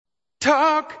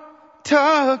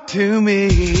Talk to me.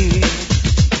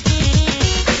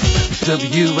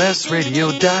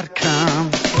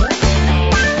 WSRadio.com.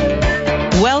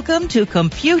 Welcome to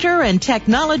Computer and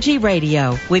Technology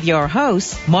Radio with your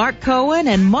hosts, Mark Cohen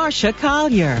and Marcia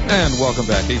Collier. And welcome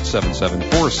back,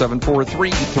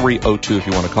 877-474-3302 if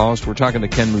you want to call us. We're talking to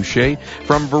Ken Mouché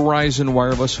from Verizon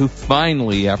Wireless, who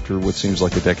finally, after what seems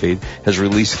like a decade, has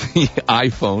released the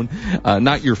iPhone.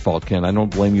 Not your fault, Ken. I don't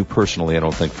blame you personally, I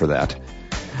don't think, for that.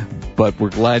 But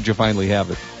we're glad you finally have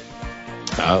it.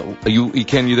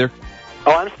 Ken, you there?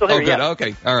 Oh, I'm still here, good. yeah.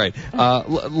 Okay, all right.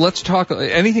 Let's talk.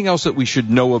 Anything else that we should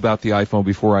know about the iPhone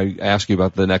before I ask you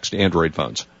about the next Android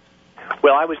phones?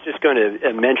 Well, I was just going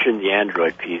to mention the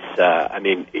Android piece.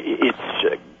 It's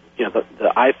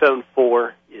the iPhone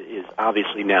 4 is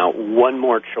obviously now one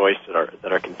more choice that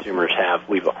our consumers have.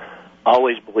 We've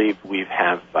always believed we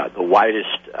have the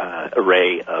widest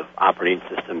array of operating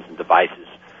systems and devices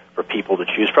for people to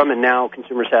choose from, and now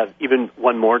consumers have even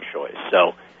one more choice.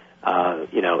 So,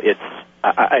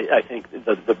 I think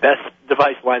the best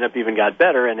device lineup even got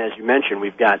better, and as you mentioned,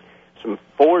 we've got some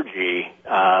 4G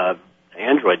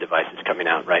Android devices coming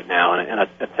out right now, and I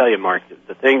tell you, Mark,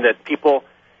 the thing that people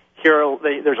hear,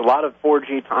 there's a lot of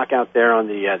 4G talk out there on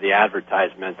the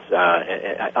advertisements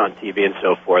on TV and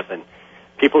so forth, and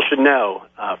people should know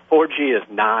 4G is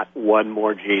not one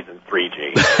more G than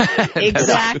 3G.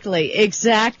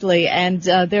 Exactly. And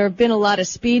there have been a lot of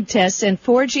speed tests, and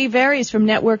 4G varies from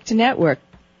network to network.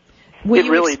 Will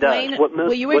you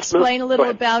explain a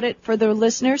little about it for the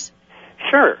listeners?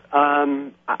 Sure.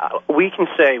 We can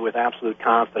say with absolute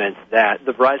confidence that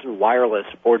the Verizon Wireless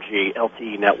 4G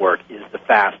LTE network is the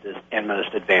fastest and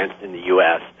most advanced in the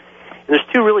U.S. And there's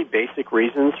two really basic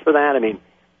reasons for that. I mean,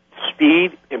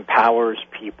 speed empowers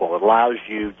people. It allows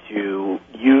you to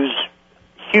use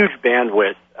huge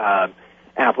bandwidth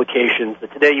applications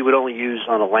that today you would only use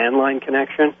on a landline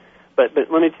connection. But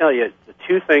let me tell you, the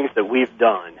two things that we've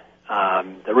done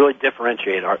that really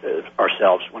differentiate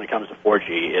ourselves when it comes to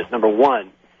 4G is, number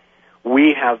one,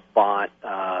 we have bought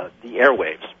the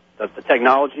airwaves that the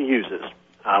technology uses.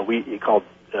 We called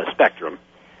Spectrum.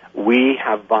 We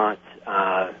have bought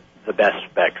the best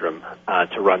spectrum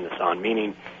to run this on,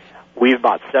 meaning we've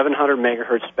bought 700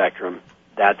 megahertz spectrum.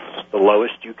 That's the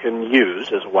lowest you can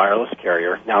use as a wireless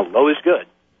carrier. Now, low is good.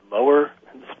 Lower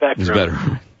the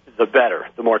spectrum, the better.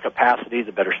 The more capacity,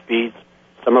 the better speeds.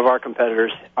 Some of our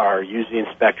competitors are using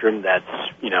spectrum that's,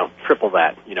 triple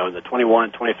that, in the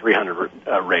 2300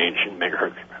 range in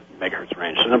megahertz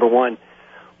range. So number one,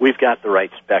 we've got the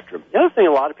right spectrum. The other thing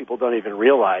a lot of people don't even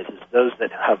realize is those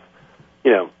that have,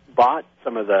 bought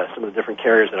some of the different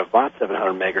carriers that have bought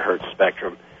 700 megahertz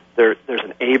spectrum, there's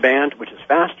an A band, which is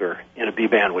faster, and a B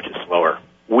band, which is slower.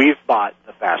 We've bought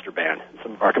the faster band.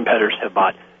 Some of our competitors have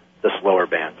bought the slower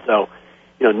band. So,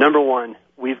 number one,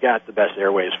 we've got the best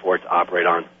airwaves for it to operate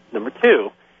on. Number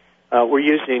two, we're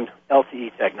using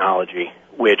LTE technology,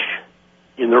 which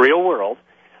in the real world,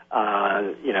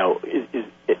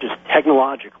 it just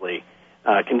technologically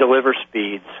can deliver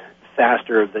speeds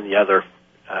faster than the other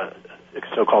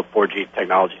so-called 4G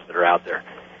technologies that are out there.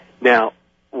 Now,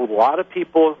 a lot of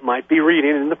people might be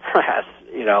reading in the press,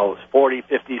 40,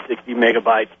 50, 60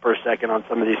 megabytes per second on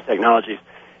some of these technologies.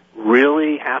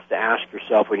 Really have to ask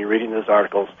yourself when you're reading those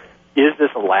articles, is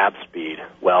this a lab speed?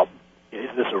 Well,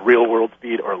 is this a real-world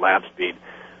speed or lab speed?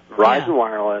 Verizon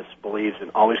Wireless believes in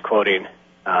always quoting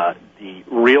the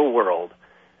real-world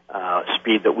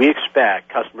speed that we expect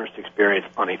customers to experience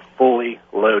on a fully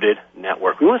loaded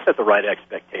network. We want to set the right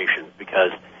expectations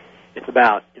because it's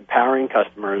about empowering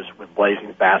customers with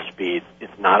blazing fast speeds.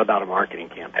 It's not about a marketing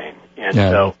campaign. And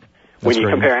so when you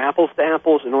compare apples to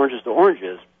apples and oranges to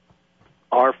oranges,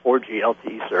 our 4G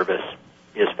LTE service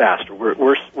is faster.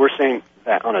 We're saying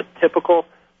that on a typical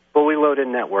fully loaded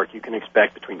network, you can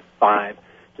expect between 5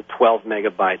 to 12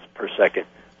 megabytes per second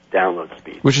download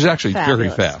speed. Which is actually very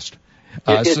fast.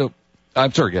 I'm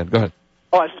sorry, again, go ahead.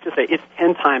 Oh, I was just going to say, it's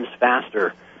 10 times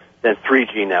faster than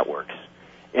 3G networks.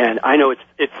 And I know it's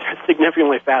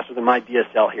significantly faster than my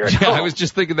DSL here at home. I was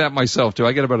just thinking that myself, too.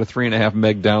 I get about a 3.5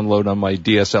 meg download on my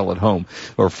DSL at home,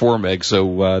 or 4 meg,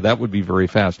 so that would be very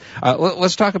fast.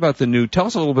 Let's talk about tell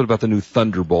us a little bit about the new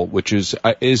Thunderbolt, which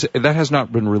that has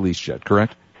not been released yet,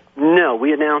 correct? No,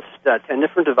 we announced 10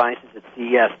 different devices at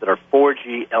CES that are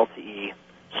 4G LTE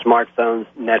smartphones,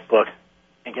 netbooks,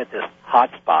 and get this,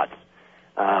 hotspots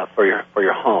for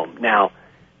your home. Now,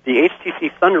 the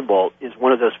HTC Thunderbolt is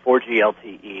one of those 4G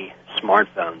LTE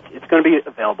smartphones. It's going to be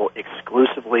available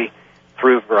exclusively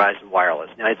through Verizon Wireless.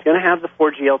 Now, it's going to have the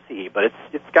 4G LTE, but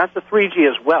it's got the 3G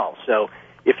as well. So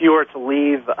if you were to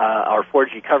leave our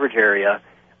 4G coverage area,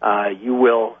 you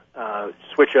will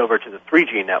switch over to the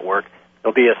 3G network,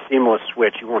 there'll be a seamless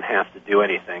switch. You won't have to do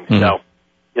anything. Mm-hmm. So,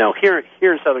 here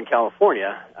in Southern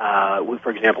California,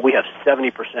 for example, we have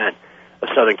 70% of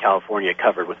Southern California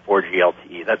covered with 4G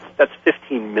LTE. That's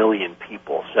 15 million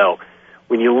people. So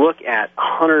when you look at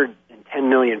 110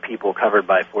 million people covered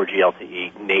by 4G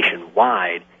LTE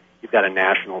nationwide, you've got a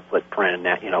national footprint,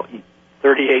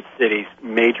 38 cities,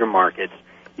 major markets.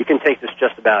 You can take this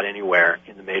just about anywhere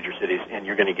in the major cities, and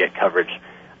you're going to get coverage.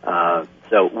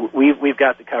 So we've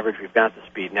got the coverage, we've got the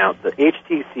speed. Now, the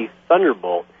HTC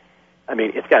Thunderbolt,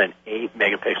 it's got an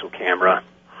 8-megapixel camera,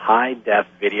 high-def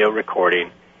video recording,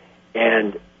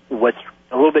 and what's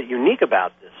a little bit unique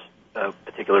about this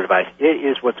particular device, it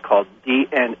is what's called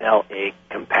DNLA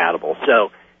compatible.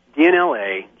 So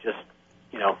DNLA, just,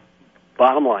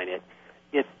 bottom line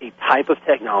it's a type of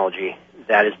technology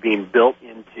that is being built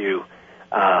into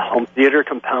home theater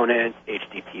components,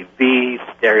 HDTV,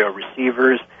 stereo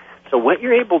receivers. So what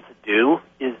you're able to do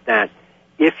is that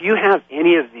if you have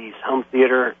any of these home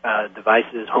theater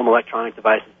devices, home electronic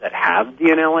devices that have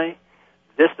DNLA,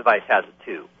 this device has it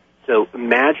too. So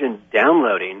imagine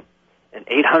downloading an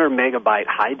 800-megabyte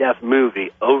high-def movie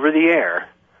over the air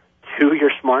to your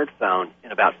smartphone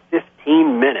in about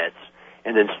 15 minutes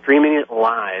and then streaming it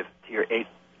live to your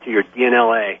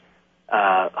DNLA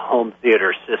home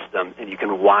theater system, and you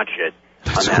can watch it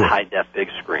on that high-def big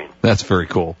screen. That's very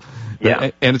cool.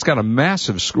 Yeah. And it's got a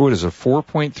massive screen. What is it, a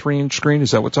 4.3-inch screen?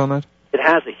 Is that what's on that? It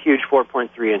has a huge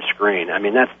 4.3-inch screen.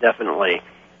 That's definitely,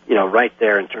 right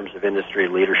there in terms of industry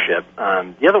leadership.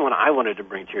 The other one I wanted to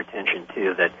bring to your attention,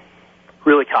 too, that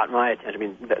really caught my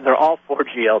attention, they're all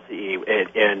 4G LTE,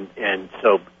 and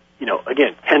so,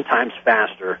 again, 10 times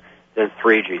faster than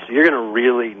 3G. So you're going to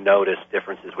really notice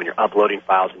differences when you're uploading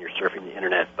files and you're surfing the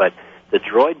Internet. But the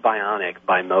Droid Bionic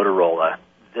by Motorola,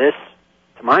 this,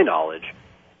 to my knowledge,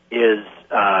 is,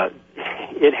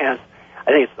 it has,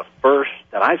 I think it's the first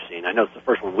that I've seen, I know it's the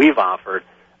first one we've offered,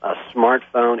 a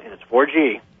smartphone, and it's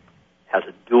 4G, has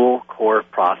a dual-core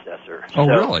processor. Oh,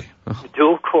 really? A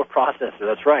dual-core processor,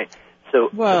 that's right. So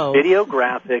the video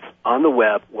graphics on the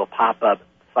web will pop up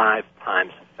 5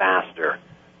 times faster.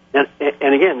 And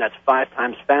again, that's 5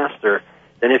 times faster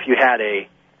than if you had a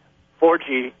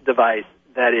 4G device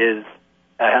that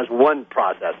has one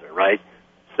processor, right?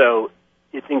 So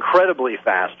it's incredibly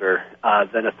faster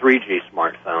than a 3G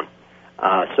smartphone.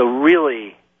 So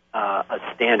really a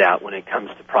standout when it comes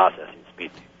to processing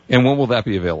speed. And when will that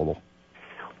be available?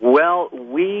 Well,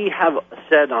 we have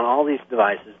said on all these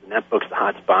devices, the netbooks, the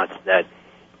hotspots, that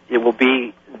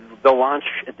they'll launch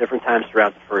at different times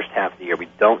throughout the first half of the year. We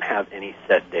don't have any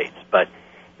set dates. But,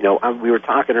 we were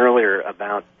talking earlier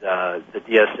about the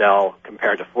DSL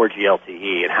compared to 4G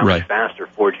LTE and how much faster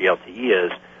 4G LTE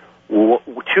is.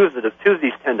 Two of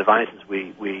these 10 devices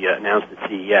we announced at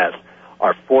CES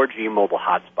are 4G mobile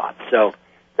hotspots. So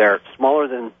they're smaller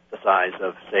than the size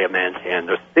of, say, a man's hand.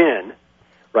 They're thin,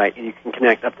 right, and you can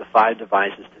connect up to 5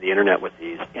 devices to the Internet with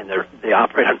these, and they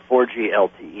operate on 4G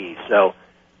LTE. So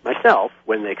myself,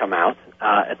 when they come out,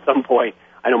 at some point,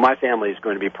 I know my family is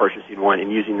going to be purchasing one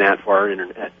and using that for our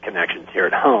Internet connections here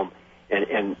at home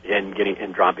and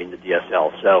dropping the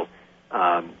DSL. So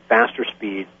faster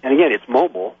speed, and again, it's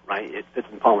mobile, right? It fits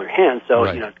in the palm of your hand, so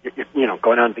you're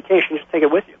going on vacation, just take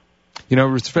it with you.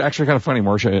 It's actually kind of funny,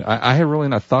 Marcia. I had really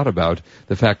not thought about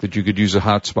the fact that you could use a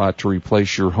hotspot to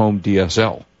replace your home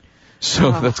DSL.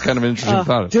 So that's kind of an interesting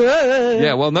thought.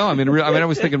 Yeah, well, no, I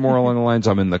was thinking more along the lines,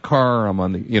 I'm in the car, I'm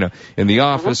on the, in the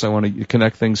office, I want to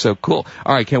connect things. So cool.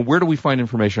 All right, Ken, where do we find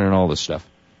information on all this stuff?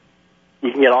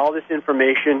 You can get all this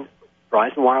information,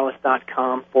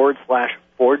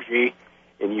 VerizonWireless.com/4G,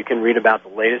 and you can read about the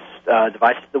latest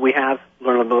devices that we have,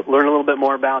 learn a little bit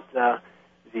more about the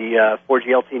 4G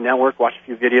LTE network, watch a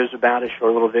few videos about it,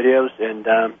 short little videos, and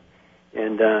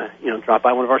drop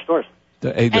by one of our stores.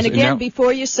 And again,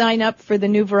 before you sign up for the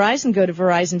new Verizon, go to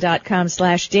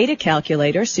Verizon.com/data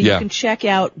calculator so you can check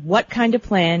out what kind of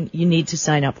plan you need to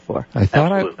sign up for.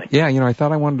 Absolutely. I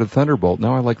thought I wanted a Thunderbolt.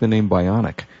 Now I like the name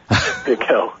Bionic. There you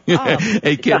go.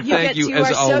 Hey, Ken, thank you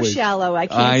as always. You are so shallow, I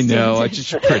can't I know, stand it.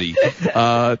 it's just pretty.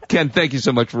 Ken, thank you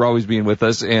so much for always being with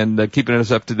us and keeping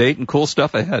us up to date and cool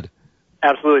stuff ahead.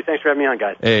 Absolutely. Thanks for having me on,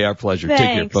 guys. Hey, our pleasure. Thanks,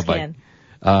 take care. Bye-bye. Ken.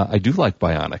 I do like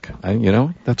Bionic.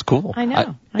 That's cool. I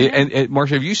know. And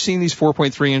Marcia, have you seen these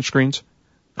 4.3-inch screens?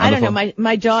 I don't know.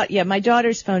 My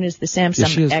daughter's phone is the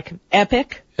Samsung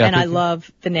Epic, and I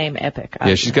love the name Epic.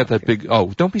 Yeah, she's got that big.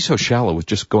 Oh, don't be so shallow with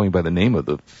just going by the name of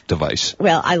the device.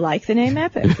 Well, I like the name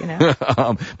Epic, you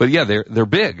know. But yeah, they're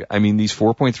big. I mean, these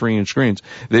 4.3-inch screens.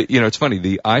 It's funny.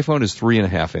 The iPhone is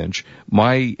 3.5-inch.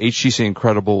 My HTC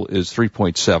Incredible is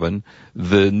 3.7.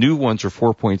 The new ones are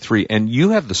 4.3, and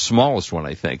you have the smallest one,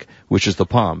 I think, which is the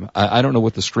Palm. I don't know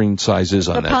what the screen size is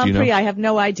on that. Palm Do you know? Pre, I have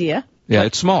no idea. Yeah,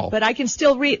 it's small. But I can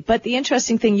still read. But the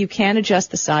interesting thing, you can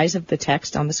adjust the size of the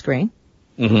text on the screen.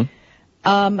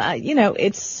 Mm-hmm.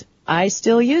 I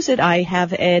still use it. I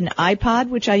have an iPod,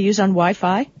 which I use on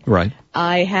Wi-Fi. Right.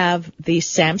 I have the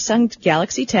Samsung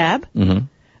Galaxy Tab,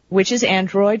 which is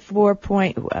Android 4.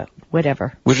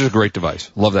 Whatever. Which is a great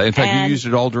device. Love that. In fact, you used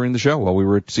it all during the show while we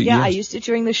were at CES. Yeah, I used it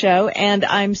during the show, and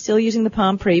I'm still using the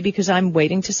Palm Pre because I'm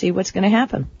waiting to see what's going to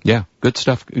happen. Yeah, good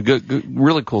stuff. Good,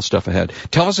 really cool stuff ahead.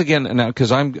 Tell us again now,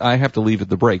 because I have to leave at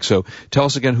the break. So tell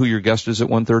us again who your guest is at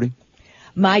 1:30.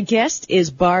 My guest is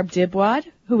Barb Dibwad,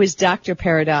 who is Dr.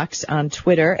 Paradox on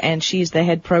Twitter, and she's the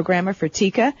head programmer for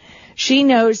Tika. She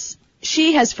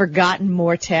has forgotten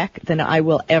more tech than I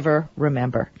will ever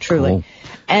remember, truly. Cool.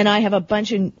 And I have a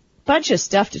bunch of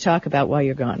stuff to talk about while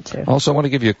you're gone, too. Also, I want to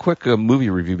give you a quick movie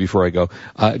review before I go.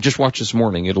 Just watch this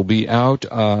morning. It'll be out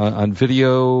on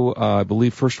video, I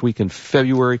believe, first week in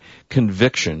February.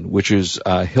 Conviction, which is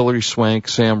Hilary Swank,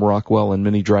 Sam Rockwell, and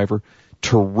Minnie Driver.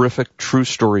 Terrific, true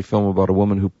story film about a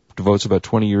woman who devotes about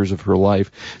 20 years of her life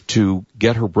to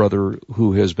get her brother,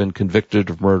 who has been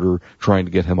convicted of murder, trying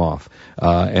to get him off.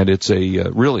 And it's a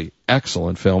really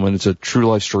excellent film, and it's a true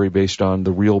life story based on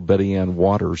the real Betty Ann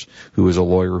Waters, who is a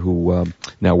lawyer who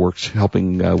now works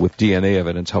helping with DNA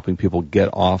evidence, helping people get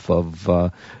off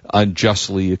of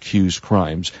unjustly accused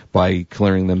crimes by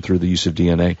clearing them through the use of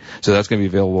DNA. So that's going to be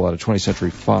available out of 20th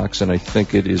Century Fox, and I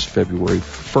think it is February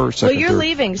 1st. Well, you're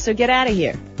leaving, so get out of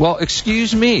here. Well,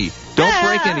 excuse me. Don't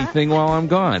break anything while I'm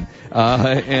gone.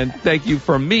 And thank you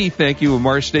from me. Thank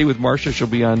you. Stay with Marcia. She'll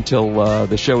be on till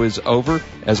the show is over.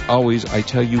 As always, I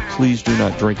tell you, please do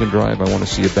not drink and drive. I want to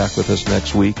see you back with us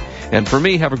next week. And for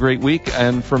me, have a great week.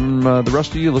 And from the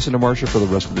rest of you, listen to Marcia for the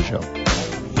rest of the show.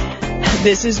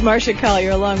 This is Marcia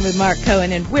Collier along with Mark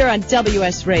Cohen, and we're on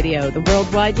WS Radio, the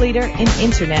worldwide leader in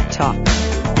Internet talk.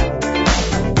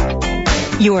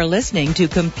 You are listening to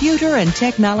Computer and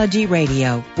Technology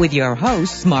Radio with your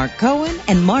hosts, Mark Cohen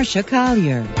and Marcia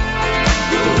Collier.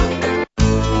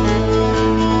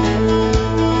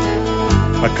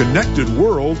 A connected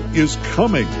world is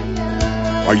coming.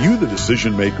 Are you the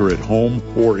decision maker at home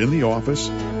or in the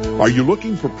office? Are you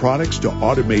looking for products to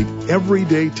automate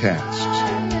everyday tasks?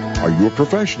 Are you a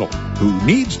professional who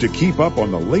needs to keep up on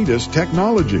the latest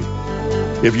technology?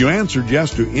 If you answered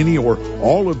yes to any or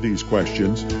all of these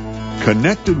questions,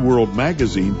 Connected World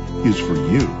Magazine is for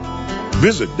you.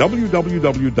 Visit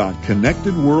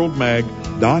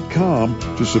www.connectedworldmag.com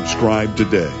to subscribe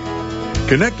today.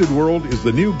 Connected World is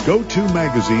the new go-to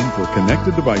magazine for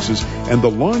connected devices, and the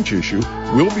launch issue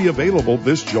will be available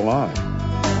this July.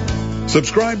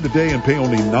 Subscribe today and pay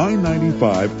only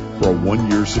 $9.95 for a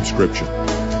 1-year subscription.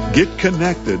 Get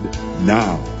connected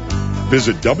now.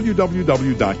 Visit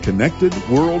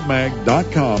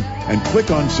www.connectedworldmag.com and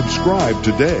click on subscribe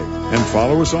today, and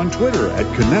follow us on Twitter at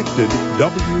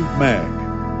ConnectedWMag.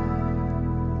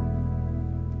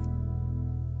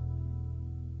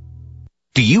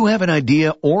 Do you have an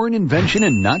idea or an invention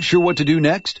and not sure what to do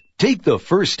next? Take the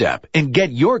first step and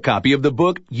get your copy of the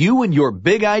book, You and Your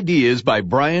Big Ideas by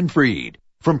Brian Freed.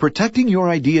 From protecting your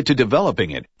idea to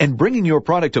developing it and bringing your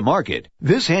product to market,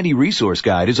 this handy resource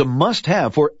guide is a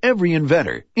must-have for every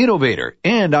inventor, innovator,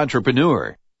 and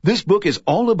entrepreneur. This book is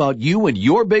all about you and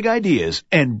your big ideas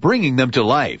and bringing them to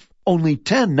life. Only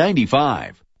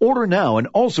 $10.95. Order now and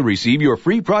also receive your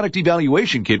free product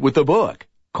evaluation kit with the book.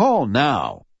 Call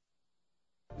now.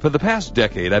 For the past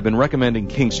decade, I've been recommending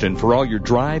Kingston for all your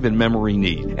drive and memory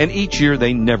need, and each year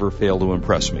they never fail to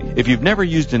impress me. If you've never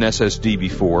used an SSD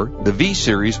before, the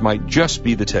V-Series might just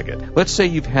be the ticket. Let's say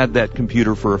you've had that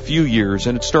computer for a few years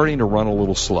and it's starting to run a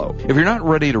little slow. If you're not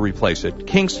ready to replace it,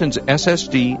 Kingston's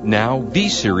SSD Now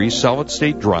V-Series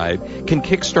solid-state drive can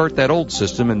kickstart that old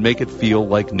system and make it feel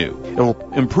like new.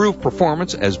 It'll improve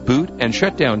performance as boot and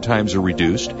shutdown times are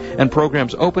reduced, and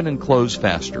programs open and close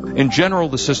faster. In general,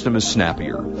 the system is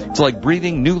snappier. It's like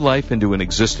breathing new life into an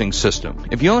existing system.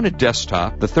 If you own a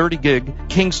desktop, the 30-gig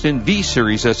Kingston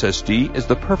V-Series SSD is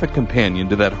the perfect companion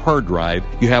to that hard drive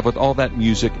you have with all that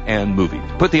music and movies.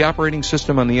 Put the operating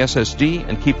system on the SSD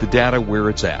and keep the data where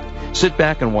it's at. Sit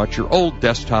back and watch your old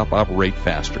desktop operate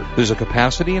faster. There's a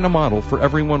capacity and a model for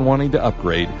everyone wanting to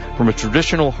upgrade from a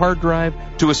traditional hard drive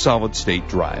to a solid-state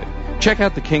drive. Check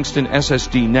out the Kingston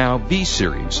SSD Now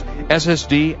V-Series.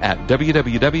 SSD at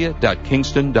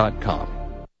www.kingston.com.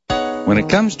 When it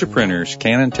comes to printers,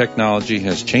 Canon technology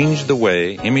has changed the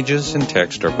way images and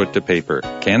text are put to paper.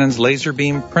 Canon's laser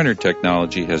beam printer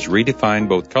technology has redefined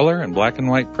both color and black and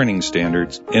white printing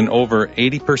standards in over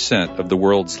 80% of the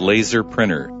world's laser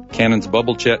printer. Canon's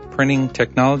bubble jet printing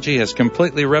technology has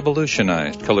completely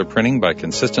revolutionized color printing by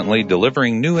consistently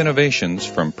delivering new innovations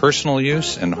from personal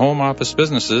use and home office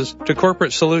businesses to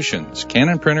corporate solutions.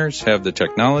 Canon printers have the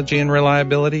technology and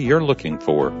reliability you're looking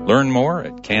for. Learn more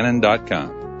at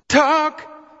Canon.com. Talk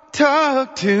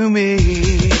to me.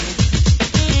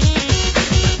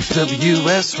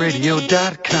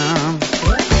 WSRadio.com.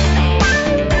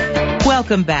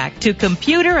 Welcome back to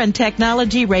Computer and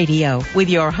Technology Radio with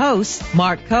your hosts,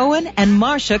 Mark Cohen and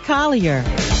Marcia Collier.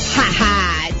 Ha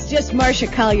ha! It's just Marcia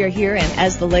Collier here, and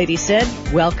as the lady said,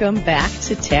 welcome back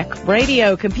to Tech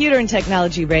Radio, Computer and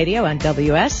Technology Radio on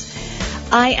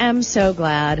WS. I am so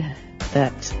glad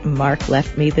that Mark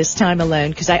left me this time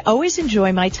alone, because I always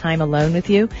enjoy my time alone with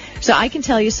you, so I can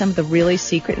tell you some of the really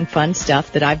secret and fun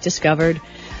stuff that I've discovered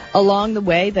along the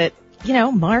way that,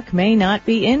 Mark may not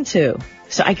be into.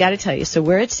 So I got to tell you, so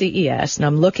we're at CES, and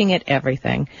I'm looking at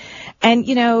everything. And,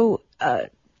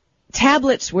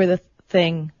 tablets were the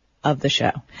thing of the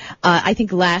show. I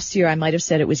think last year I might have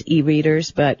said it was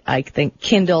e-readers, but I think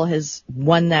Kindle has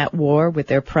won that war with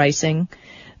their pricing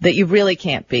that you really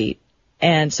can't beat.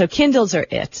 And so Kindles are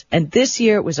it. And this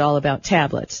year it was all about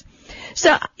tablets.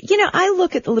 So, I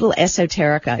look at the little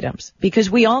esoteric items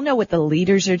because we all know what the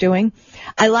leaders are doing.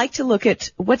 I like to look at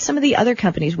what some of the other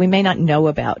companies we may not know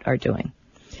about are doing.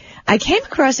 I came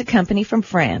across a company from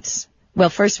France. Well,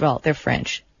 first of all, they're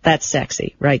French. That's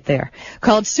sexy right there.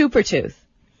 Called Supertooth.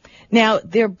 Now,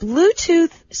 they're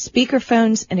Bluetooth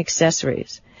speakerphones and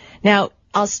accessories. Now,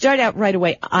 I'll start out right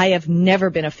away. I have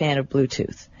never been a fan of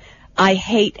Bluetooth. I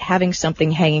hate having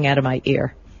something hanging out of my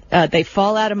ear. They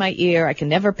fall out of my ear. I can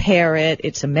never pair it.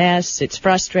 It's a mess. It's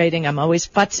frustrating. I'm always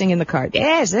futzing in the car.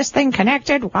 Yeah, is this thing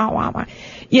connected? Wah, wah, wah.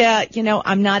 Yeah,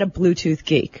 I'm not a Bluetooth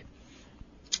geek.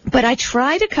 But I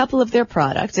tried a couple of their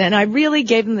products, and I really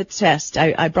gave them the test.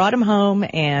 I brought them home,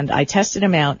 and I tested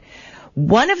them out.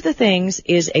 One of the things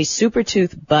is a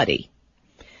Supertooth Buddy.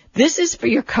 This is for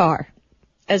your car.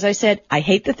 As I said, I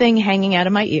hate the thing hanging out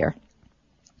of my ear.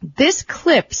 This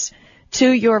clips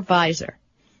to your visor.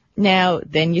 Now,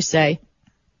 then you say,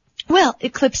 well,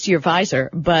 it clips to your visor,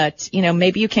 but,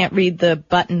 maybe you can't read the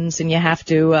buttons and you have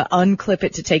to unclip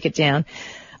it to take it down.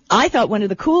 I thought one of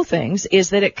the cool things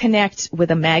is that it connects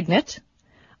with a magnet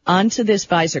onto this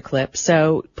visor clip,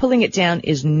 so pulling it down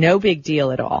is no big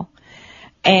deal at all.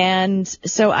 And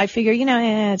so I figure,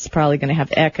 it's probably going to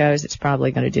have echoes, it's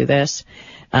probably going to do this,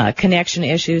 connection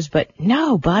issues, but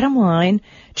no, bottom line,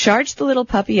 charge the little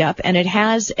puppy up, and it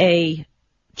has a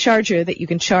charger that you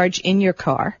can charge in your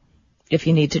car if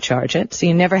you need to charge it, so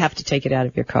you never have to take it out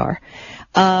of your car.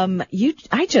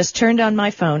 I just turned on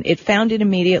my phone. It found it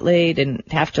immediately.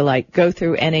 Didn't have to go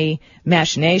through any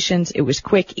machinations. It was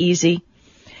quick, easy.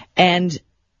 And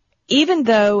even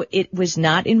though it was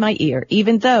not in my ear,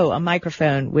 even though a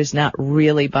microphone was not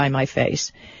really by my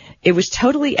face, it was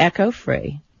totally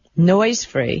echo-free,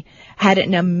 noise-free, had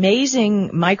an amazing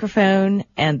microphone,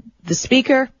 and the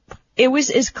speaker, it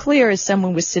was as clear as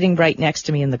someone was sitting right next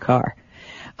to me in the car.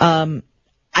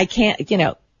 I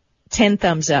can't, 10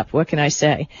 thumbs up. What can I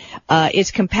say?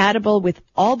 It's compatible with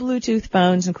all Bluetooth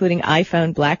phones, including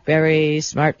iPhone, BlackBerry,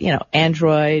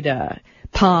 Android,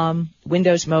 Palm,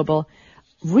 Windows Mobile.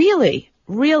 Really,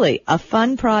 really a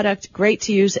fun product, great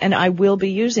to use, and I will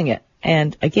be using it.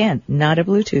 And again, not a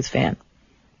Bluetooth fan.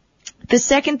 The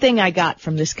second thing I got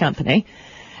from this company,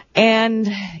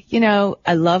 and,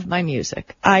 I love my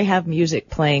music. I have music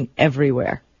playing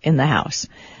everywhere in the house.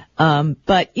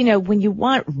 But, when you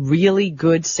want really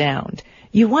good sound,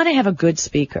 you want to have a good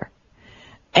speaker.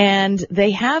 And they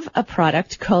have a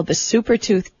product called the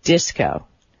Supertooth Disco.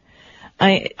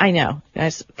 I know,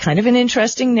 that's kind of an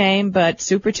interesting name, but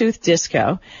Supertooth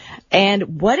Disco.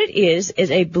 And what it is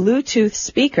a Bluetooth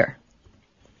speaker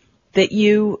that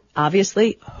you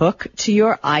obviously hook to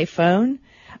your iPhone,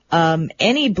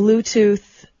 any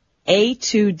Bluetooth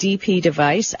A2DP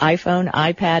device, iPhone,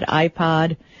 iPad,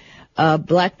 iPod,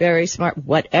 BlackBerry, Smart,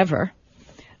 whatever.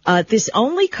 This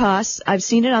only costs, I've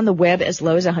seen it on the web as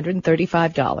low as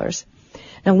 $135.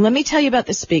 Now, let me tell you about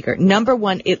the speaker. Number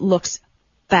one, it looks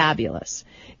fabulous.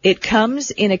 It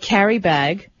comes in a carry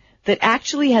bag that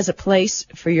actually has a place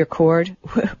for your cord,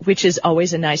 which is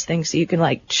always a nice thing, so you can,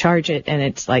 like, charge it, and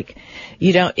it's like,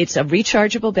 it's a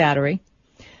rechargeable battery.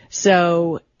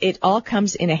 So it all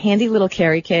comes in a handy little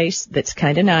carry case that's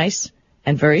kind of nice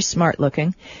and very smart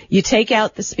looking. You take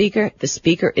out the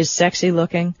speaker is sexy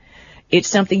looking. It's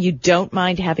something you don't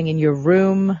mind having in your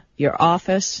room, your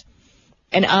office.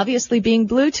 And obviously being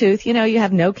Bluetooth, you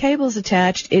have no cables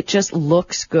attached. It just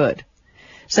looks good.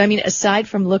 So, aside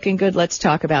from looking good, let's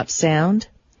talk about sound.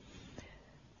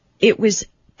 It was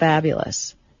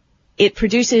fabulous. It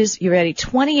produces, you ready,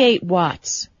 28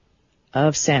 watts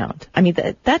of sound.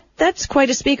 That's quite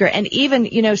a speaker. And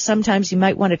even, sometimes you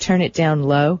might want to turn it down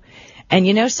low.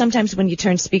 And sometimes when you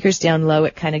turn speakers down low,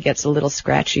 it kind of gets a little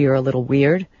scratchy or a little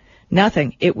weird.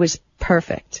 Nothing. It was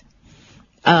perfect.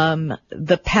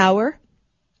 The power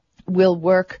will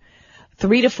work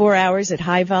 3 to 4 hours at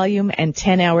high volume and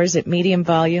 10 hours at medium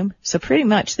volume. So pretty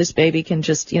much this baby can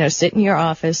just, sit in your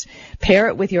office, pair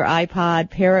it with your iPod,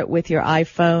 pair it with your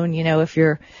iPhone, if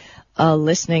you're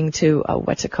listening to,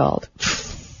 what's it called?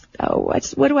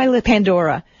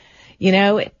 Pandora.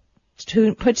 It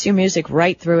puts your music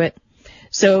right through it.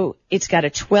 So it's got a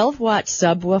 12-watt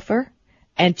subwoofer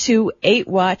and 2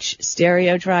 8-watt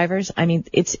stereo drivers.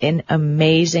 It's an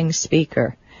amazing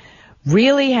speaker.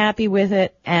 Really happy with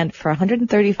it, and for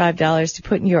 $135 to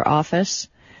put in your office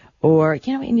or,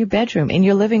 in your bedroom, in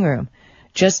your living room,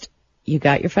 just, you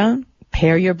got your phone,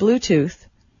 pair your Bluetooth,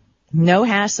 no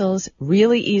hassles,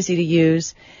 really easy to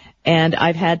use, and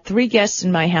I've had 3 guests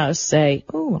in my house say,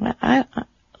 "Oh,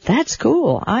 that's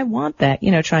cool, I want that,"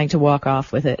 trying to walk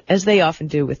off with it, as they often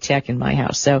do with tech in my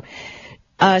house. So,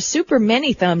 super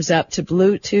many thumbs up to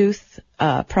Bluetooth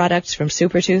products from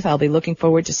SuperTooth. I'll be looking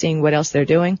forward to seeing what else they're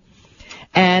doing.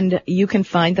 And you can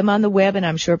find them on the web, and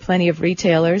I'm sure plenty of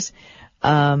retailers.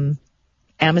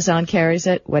 Amazon carries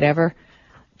it, whatever.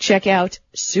 Check out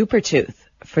SuperTooth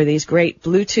for these great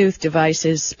Bluetooth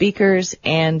devices, speakers,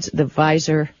 and the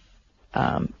visor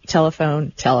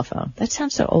telephone. That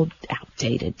sounds so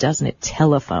outdated, doesn't it?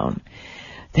 Telephone.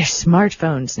 They're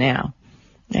smartphones now.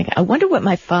 I wonder what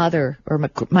my father or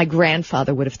my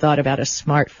grandfather would have thought about a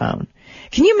smartphone.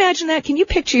 Can you imagine that? Can you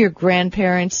picture your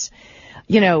grandparents,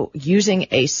 using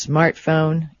a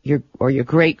smartphone, your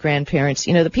great-grandparents,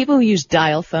 the people who used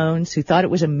dial phones, who thought it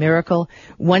was a miracle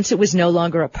once it was no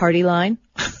longer a party line,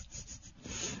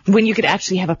 when you could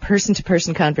actually have a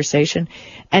person-to-person conversation,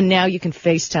 and now you can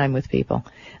FaceTime with people.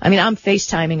 I'm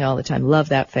FaceTiming all the time. Love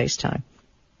that FaceTime.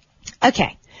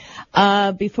 Okay.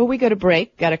 Before we go to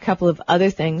break, got a couple of other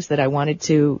things that I wanted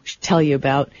to tell you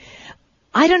about.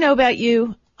 I don't know about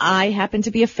you. I happen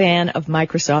to be a fan of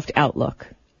Microsoft Outlook.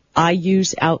 I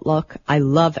use Outlook. I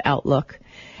love Outlook.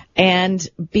 And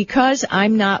because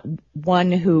I'm not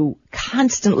one who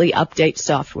constantly updates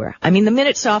software, the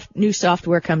minute new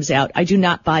software comes out, I do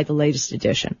not buy the latest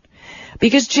edition.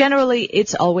 Because generally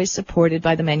it's always supported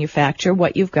by the manufacturer,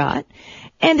 what you've got.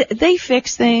 And they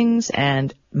fix things,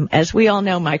 and as we all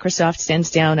know, Microsoft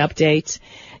sends down updates.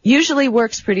 Usually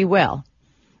works pretty well.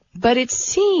 But it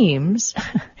seems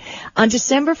on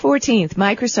December 14th,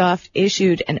 Microsoft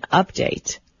issued an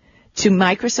update to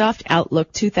Microsoft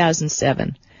Outlook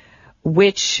 2007,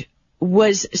 which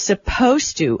was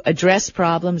supposed to address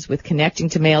problems with connecting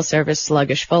to mail service,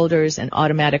 sluggish folders, and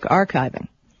automatic archiving.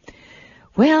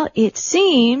 Well, it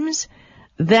seems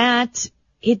that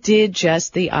it did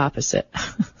just the opposite.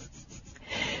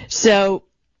 So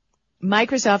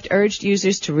Microsoft urged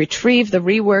users to retrieve the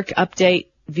rework update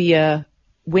via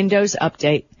Windows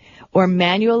Update or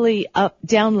manually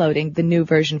downloading the new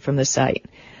version from the site.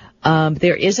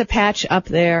 There is a patch up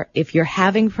there. If you're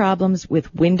having problems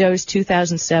with Windows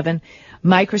 2007,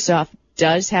 Microsoft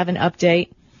does have an update.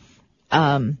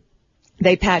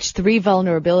 They patched 3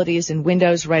 vulnerabilities in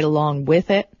Windows right along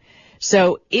with it.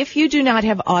 So if you do not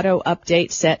have auto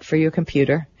update set for your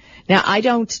computer, now I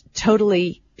don't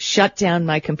totally shut down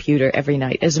my computer every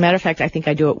night. As a matter of fact, I think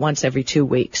I do it once every 2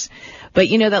 weeks. But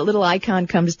that little icon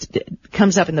comes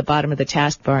up in the bottom of the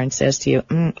taskbar and says to you,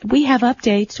 "We have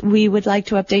updates. We would like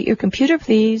to update your computer,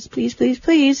 please, please, please,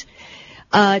 please."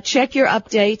 Check your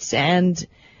updates and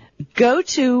go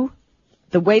to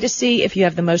the way to see if you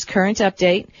have the most current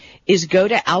update is go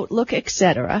to Outlook,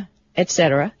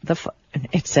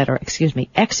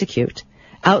 execute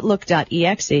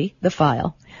Outlook.exe, the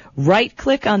file.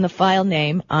 Right-click on the file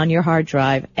name on your hard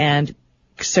drive and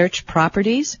search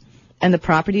Properties, and the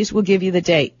Properties will give you the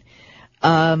date.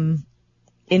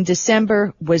 In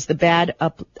December was the bad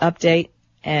update.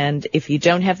 And if you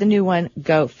don't have the new one,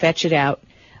 go fetch it out.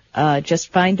 Just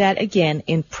find that again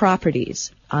in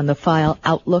Properties on the file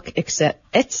Outlook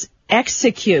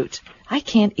Execute. I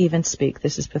can't even speak.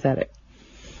 This is pathetic.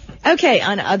 Okay,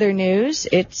 on other news,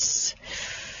 it's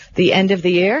the end of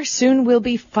the year. Soon we'll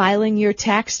be filing your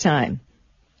tax time.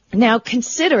 Now,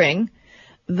 considering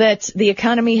that the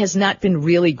economy has not been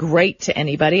really great to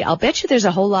anybody, I'll bet you there's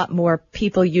a whole lot more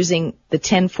people using the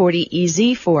 1040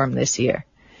 EZ form this year.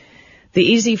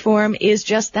 The EZ form is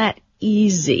just that,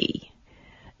 easy.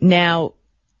 Now,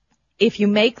 if you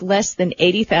make less than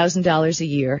 $80,000 a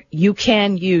year, you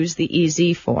can use the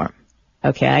EZ form,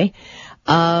 okay?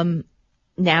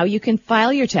 Now you can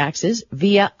file your taxes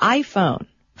via iPhone.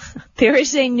 There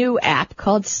is a new app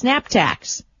called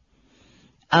SnapTax.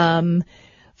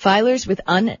 Filers with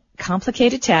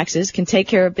uncomplicated taxes can take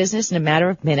care of business in a matter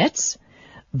of minutes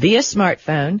via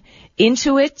smartphone.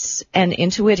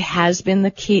 Intuit has been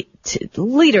the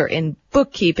leader in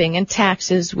bookkeeping and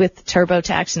taxes with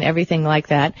TurboTax and everything like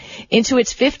that.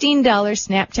 Intuit's $15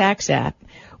 SnapTax app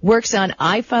works on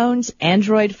iPhones,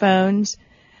 Android phones.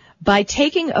 By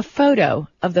taking a photo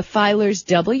of the filer's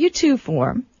W-2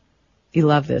 form, you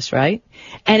love this, right?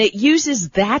 And it uses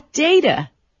that data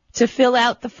to fill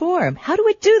out the form. How do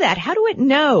it do that? How do it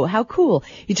know? How cool.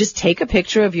 You just take a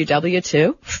picture of your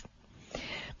W-2.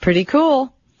 Pretty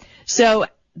cool. So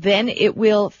then it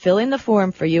will fill in the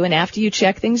form for you, and after you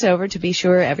check things over to be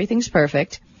sure everything's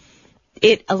perfect,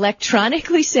 it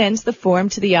electronically sends the form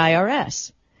to the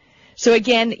IRS. So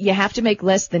again, you have to make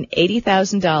less than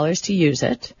 $80,000 to use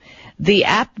it. The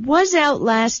app was out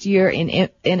last year in a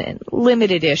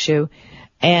limited issue,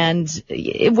 and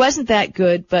it wasn't that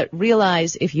good, but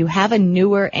realize if you have a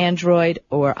newer Android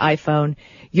or iPhone,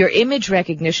 your image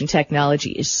recognition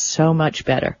technology is so much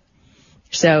better.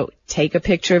 So take a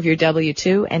picture of your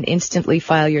W-2 and instantly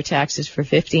file your taxes for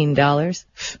 $15.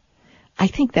 I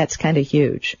think that's kind of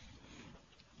huge.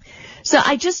 So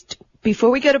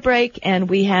before we go to break, and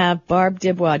we have Barb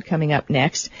Dibwad coming up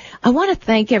next, I want to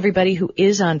thank everybody who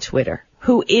is on Twitter,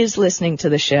 who is listening to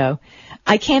the show.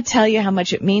 I can't tell you how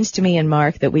much it means to me and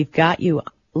Mark that we've got you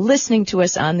listening to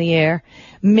us on the air.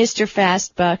 Mr.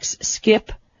 Fastbucks,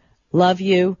 Skip, love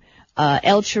you,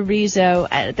 El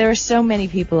Chorizo. There are so many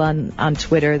people on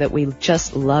Twitter that we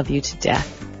just love you to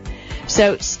death.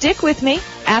 So stick with me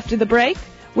after the break.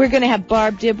 We're going to have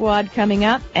Barb Dibwad coming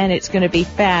up, and it's going to be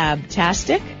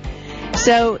fabtastic.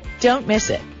 So don't miss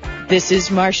it. This is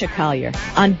Marcia Collier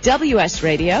on WS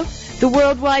Radio, the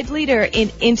worldwide leader in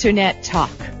Internet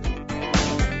talk.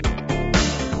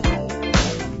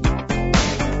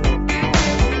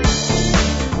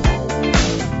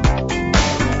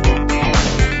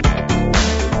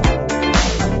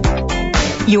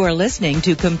 You are listening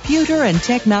to Computer and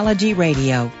Technology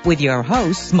Radio with your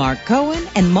hosts, Mark Cohen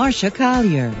and Marcia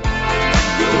Collier.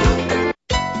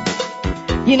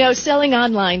 You know, selling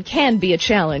online can be a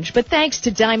challenge, but thanks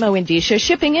to Dymo Indicia,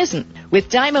 shipping isn't. With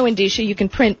Dymo Indicia, you can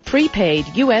print prepaid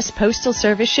U.S. Postal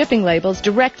Service shipping labels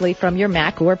directly from your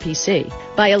Mac or PC.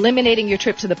 By eliminating your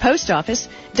trip to the post office,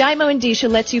 Dymo Indicia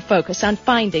lets you focus on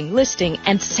finding, listing,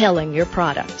 and selling your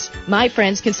products. My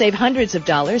friends can save hundreds of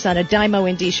dollars on a Dymo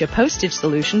Indicia postage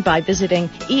solution by visiting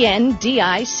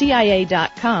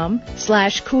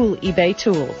endicia.com/cool eBay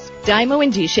tools. Dymo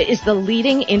Indicia is the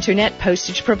leading internet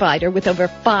postage provider with over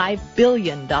 $5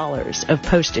 billion of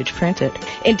postage printed.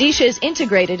 Indicia is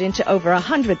integrated into over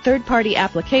 100 third-party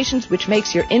applications, which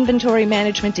makes your inventory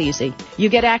management easy. You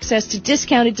get access to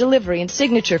discounted delivery and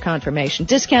signature confirmation,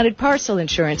 discounted parcel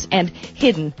insurance, and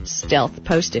hidden stealth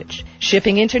postage.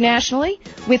 Shipping internationally?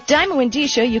 With Dymo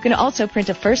Indicia, you can also print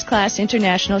a first-class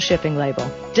international shipping label.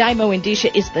 Dymo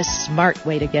Indicia is the smart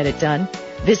way to get it done.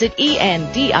 Visit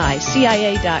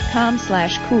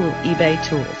endicia.com/cool eBay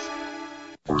tools.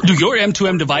 Do your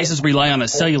M2M devices rely on a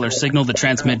cellular signal to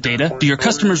transmit data? Do your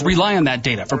customers rely on that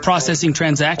data for processing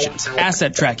transactions,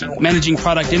 asset tracking, managing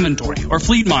product inventory, or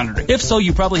fleet monitoring? If so,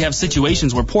 you probably have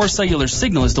situations where poor cellular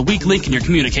signal is the weak link in your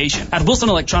communication. At Wilson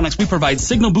Electronics, we provide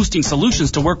signal boosting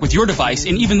solutions to work with your device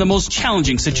in even the most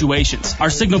challenging situations. Our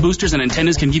signal boosters and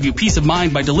antennas can give you peace of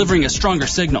mind by delivering a stronger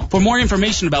signal. For more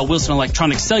information about Wilson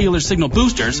Electronics cellular signal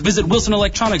boosters, visit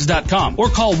wilsonelectronics.com or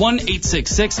call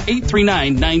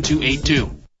 1-866-839-9282.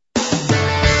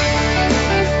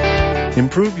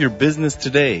 Improve your business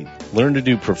today. Learn to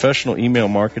do professional email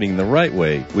marketing the right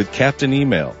way with Captain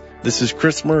Email. This is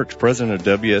Chris Merckx, president of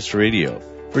WS Radio.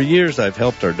 For years, I've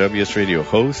helped our WS Radio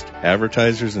hosts,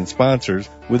 advertisers, and sponsors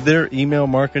with their email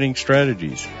marketing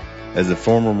strategies. As a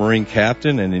former Marine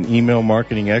captain and an email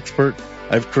marketing expert,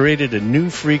 I've created a new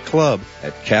free club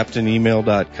at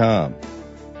CaptainEmail.com.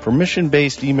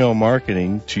 Permission-based email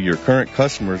marketing to your current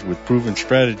customers with proven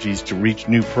strategies to reach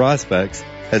new prospects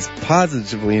has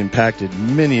positively impacted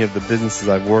many of the businesses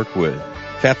I've worked with.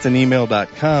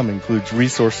 CaptainEmail.com includes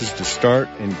resources to start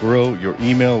and grow your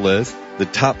email list, the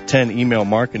top 10 email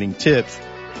marketing tips,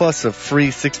 plus a free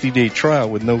 60-day trial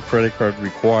with no credit card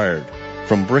required.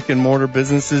 From brick-and-mortar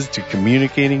businesses to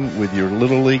communicating with your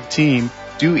Little League team,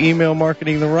 do email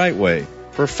marketing the right way,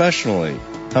 professionally.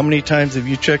 How many times have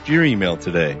you checked your email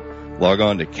today? Log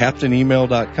on to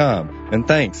CaptainEmail.com, and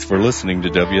thanks for listening to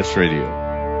WS Radio.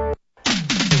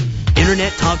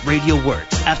 Internet Talk Radio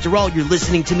works. After all, you're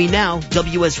listening to me now.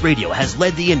 WS Radio has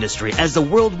led the industry as the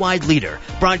worldwide leader,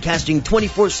 broadcasting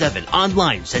 24/7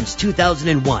 online since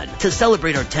 2001. To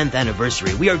celebrate our 10th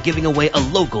anniversary, we are giving away a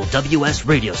local WS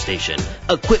radio station.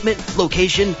 Equipment,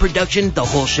 location, production, the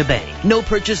whole shebang. No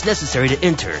purchase necessary to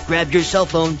enter. Grab your cell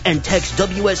phone and text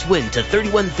WS-WIN to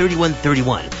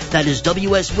 313131. That is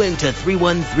WS-WIN to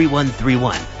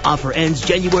 313131. Offer ends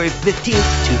January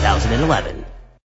 15th, 2011.